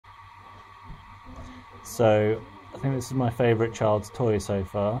So I think this is my favourite child's toy so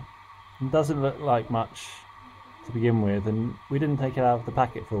far. It doesn't look like much to begin with, and we didn't take it out of the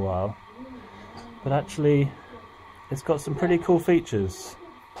packet for a while, but actually it's got some pretty cool features.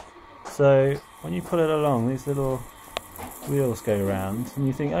 So when you pull it along, these little wheels go around and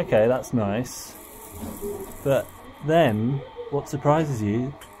you think, okay, that's nice, but then what surprises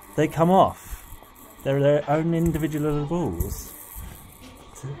you, they come off. They're their own individual little balls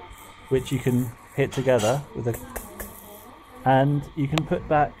which you can hit together with a, and you can put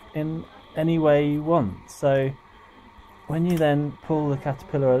back in any way you want. So when you then pull the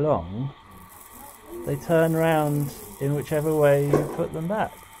caterpillar along, they turn around in whichever way you put them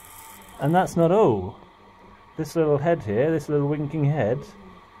back. And that's not all. This little head here, this little winking head,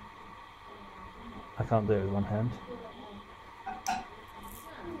 I can't do it with one hand.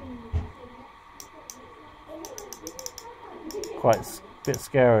 Quite a bit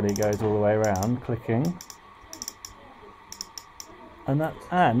scarily goes all the way around, clicking.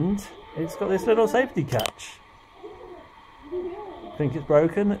 And it's got this little safety catch. Think it's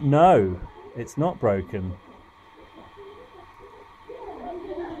broken? No, it's not broken.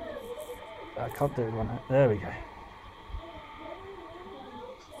 I can't do it with one hand. There we go.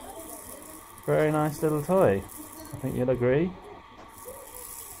 Very nice little toy. I think you'll agree.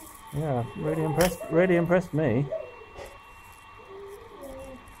 Yeah, really impressed me.